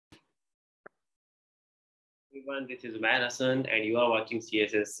everyone, this is Umair Hassan and you are watching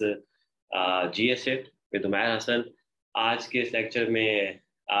CSS GS8 with Umair Hassan. आज के इस lecture में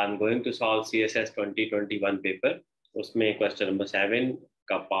I am going to solve CSS 2021 paper. उसमें question number 7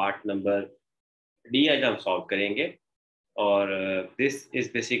 का part number D आज हम solve करेंगे और this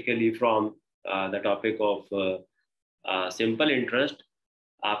is basically from the topic of simple interest.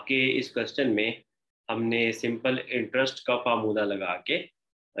 आपके इस क्वेश्चन में हमने सिंपल इंटरेस्ट का फार्मूला लगा के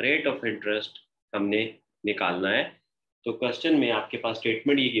रेट ऑफ इंटरेस्ट हमने निकालना है. तो क्वेश्चन में आपके पास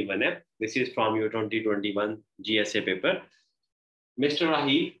स्टेटमेंट ये गिवन है. This is from your 2021 GSA paper. Mister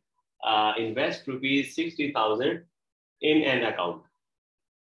Rahi invest ₹60,000 in an account.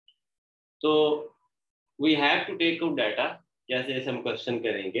 तो we have to take out data. जैसे जैसे हम क्वेश्चन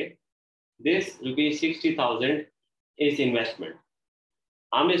करेंगे, दिस ₹60,000 इज इन्वेस्टमेंट.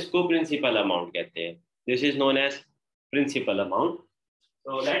 हम इसको प्रिंसिपल अमाउंट कहते हैं. This is known as principal amount.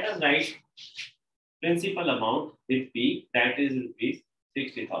 So let us write principal amount with P, that is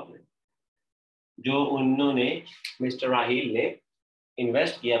 ₹60,000 जो उन्होंने मिस्टर राहिल ने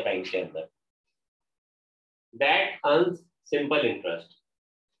इन्वेस्ट किया बैंक के अंदर. That earns simple interest.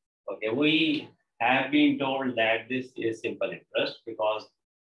 Okay, we have been told that this is simple interest because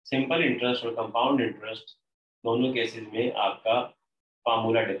simple interest और compound interest दोनों cases में आपका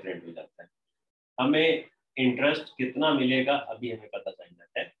फार्मूला डिफरेंट हो जाता है. हमें इंटरेस्ट कितना मिलेगा अभी हमें पता चल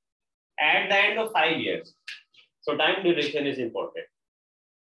जाता है at the end of 5 years. So time duration is important.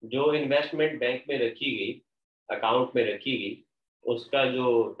 जो इन्वेस्टमेंट बैंक में रखी गई, अकाउंट में रखी गई, उसका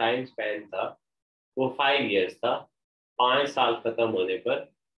जो टाइम स्पैन था वो 5 years था. 5 साल खत्म होने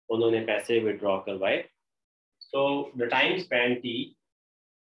पर उन्होंने पैसे विड्रॉ करवाए. सो द टाइम स्पैन थी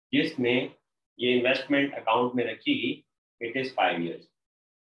जिसमें ये इन्वेस्टमेंट अकाउंट में रखी गई, it is 5 years.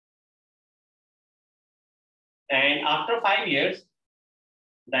 And after 5 years,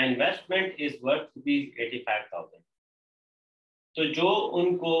 the investment is worth ₹85,000. तो जो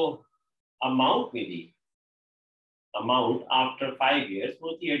उनको अमाउंट मिली, अमाउंट आफ्टर 5 years वो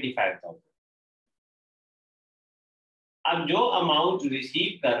थी 85,000. अब जो अमाउंट रिसीव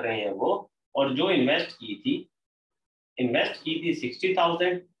कर रहे हैं वो, और जो इन्वेस्ट की थी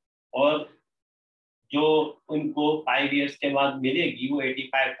 60,000 और जो उनको 5 years के बाद मिलेगी वो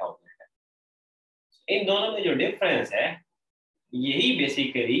 85,000. इन दोनों में जो डिफरेंस है यही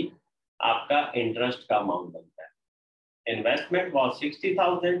बेसिकली आपका इंटरेस्ट का अमाउंट बनता है. Investment was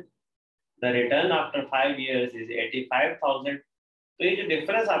 60,000, the return after 5 years is 85,000. तो ये जो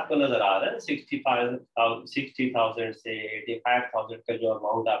डिफरेंस आपको नजर आ रहा है 60,000 से 85,000 का जो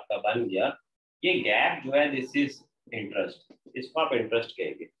अमाउंट आपका बन गया, ये गैप जो है दिस इज इंटरेस्ट. इसको आप इंटरेस्ट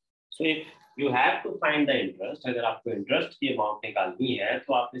कहेंगे. So if you have to find the interest, अगर आपको इंटरेस्ट की अमाउंट निकालनी है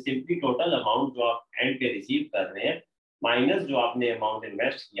तो आपने सिंपली टोटल अमाउंट जो आप एंड पे रिसीव कर रहे हैं माइनस जो आपने अमाउंट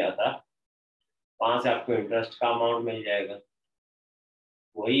इन्वेस्ट किया था, वहां से आपको इंटरेस्ट का अमाउंट मिल जाएगा.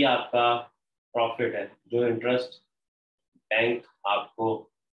 वही आपका प्रॉफिट है जो इंटरेस्ट बैंक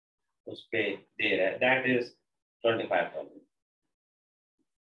आपको उस पे दे रहा है, दैट इज 25,000.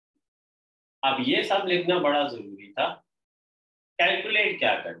 अब ये सब लिखना बड़ा जरूरी था. कैलकुलेट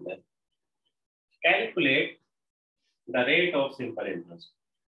क्या करना है? Calculate the rate of simple interest.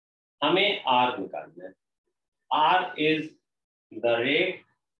 हमें R निकालना है. R is the rate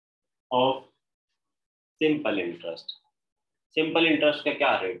of simple interest. Simple interest का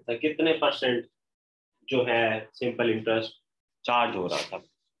क्या रेट था, कितने % जो है सिंपल इंटरेस्ट चार्ज हो रहा था.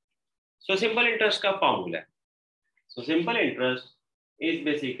 सो सिंपल इंटरेस्ट का फॉर्मूला है. So simple interest is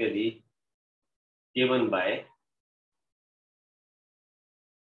basically given by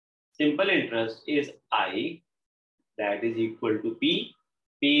simple interest is I, that is equal to P.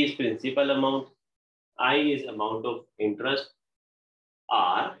 P is principal amount, I is amount of interest,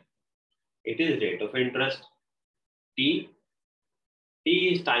 R, it is rate of interest, T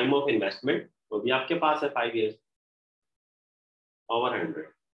is time of investment, तो भी आपके पास है 5 years, over 100.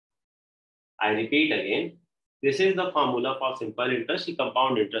 I repeat again, this is the formula for simple interest. ये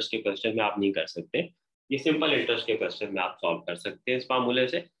compound interest के question में आप नहीं कर सकते, ये simple interest के क्वेश्चन में आप सॉल्व कर सकते हैं इस फार्मूले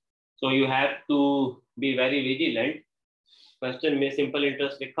से. So you have to be very vigilant. Question में सिंपल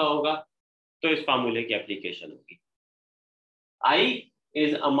इंटरेस्ट लिखा होगा तो इस फार्मूले की एप्लीकेशन होगी. I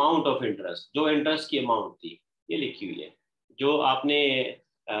is amount of interest, जो इंटरेस्ट की अमाउंट थी ये लिखी हुई है. जो आपने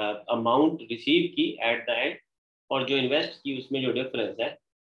अमाउंट रिसीव की एट द एंड और जो इन्वेस्ट की उसमें जो डिफरेंस है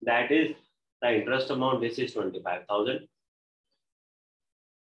that is the interest amount. This is 25,000.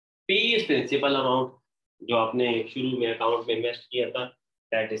 P is principal amount, जो आपने शुरू में अकाउंट में इन्वेस्ट किया था,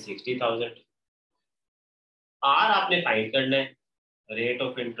 that is 60,000. R आपने फाइंड करना है, रेट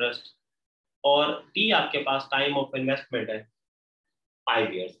ऑफ इंटरेस्ट, और T आपके पास टाइम ऑफ इन्वेस्टमेंट है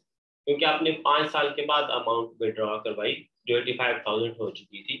 5 years. क्योंकि आपने 5 साल के बाद अमाउंट विड्रॉ करवाई जो 85,000 हो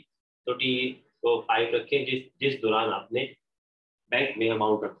चुकी थी, तो टी को 5 रखें जिस दौरान आपने बैंक में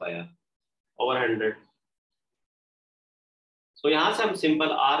अमाउंट रखवाया ओवर 100। तो यहाँ से हम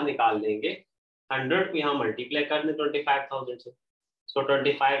सिंपल आर निकाल लेंगे, 100 को यहाँ मल्टीप्लाई कर दें 25,000 से। सो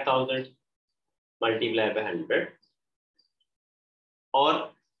 25,000 मल्टीप्लाई बाय 100,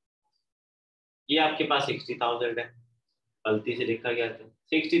 और ये आपके पास 60,000 है, गलती से लिखा गया था।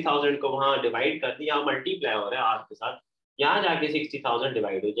 60,000 को वहां डिवाइड कर दिया, यहाँ मल्टीप्लाई हो रहा है आर के साथ, यहाँ जाके 60,000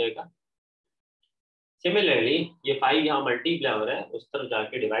 डिवाइड हो जाएगा। सिमिलरली ये 5 यहाँ मल्टीप्लाई हो रहा है, उस तरफ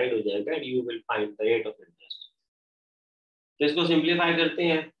जाके डिवाइड हो जाएगा, and you will find the rate of interest. तो इसको सिंप्लीफाई करते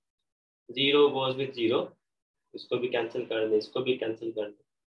हैं, 0 गोज विथ 0, इसको भी कैंसिल कर दें, इसको भी कैंसिल कर दें,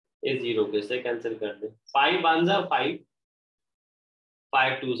 इस 0 को इससे कैंसिल कर दें, 5 1 जा 5,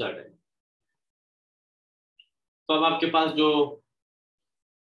 5 2 जा 10। तो अब आपके पास जो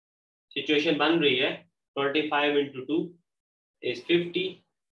सिचुएशन बन रही है, 25 into 2 is 50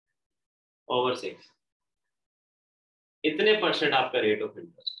 over 6। इतने परसेंट आपका रेट ऑफ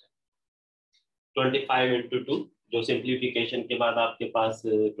इंटरेस्ट है। 25 into 2, जो सिंप्लीफिकेशन के बाद आपके पास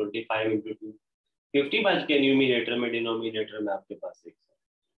 25 into 2 50 बच के न्यूमिनेटर में, डिनोमिनेटर में आपके पास 6 है।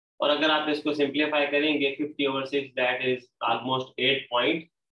 और अगर आप इसको सिंप्लीफाई करेंगे 50 over 6, दैट इज ऑलमोस्ट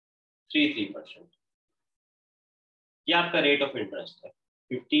 8.33%। ये आपका रेट ऑफ इंटरेस्ट है।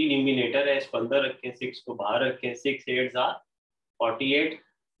 50 न्यूमिनेटर है, इसको अंदर रखें, 6 को बाहर रखें, 6 8 are 48,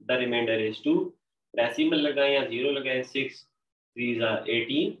 the remainder is 2, decimal लगाएं या 0 लगाएं, 6 3 are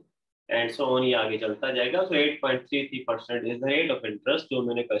 18, एंड सो ऑन, ये आगे चलता जाएगा। सो 8.33% is the rate of interest जो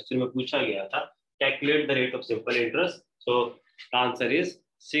मैंने क्वेश्चन में पूछा गया था, calculate the rate of simple interest. So the answer is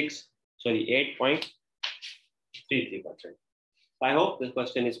 8.33%. I hope this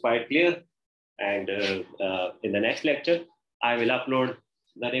question is quite clear, and in the next lecture I will upload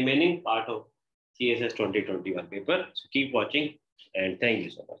the remaining part of CSS 2021 paper. So keep watching, and thank you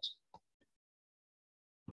so much.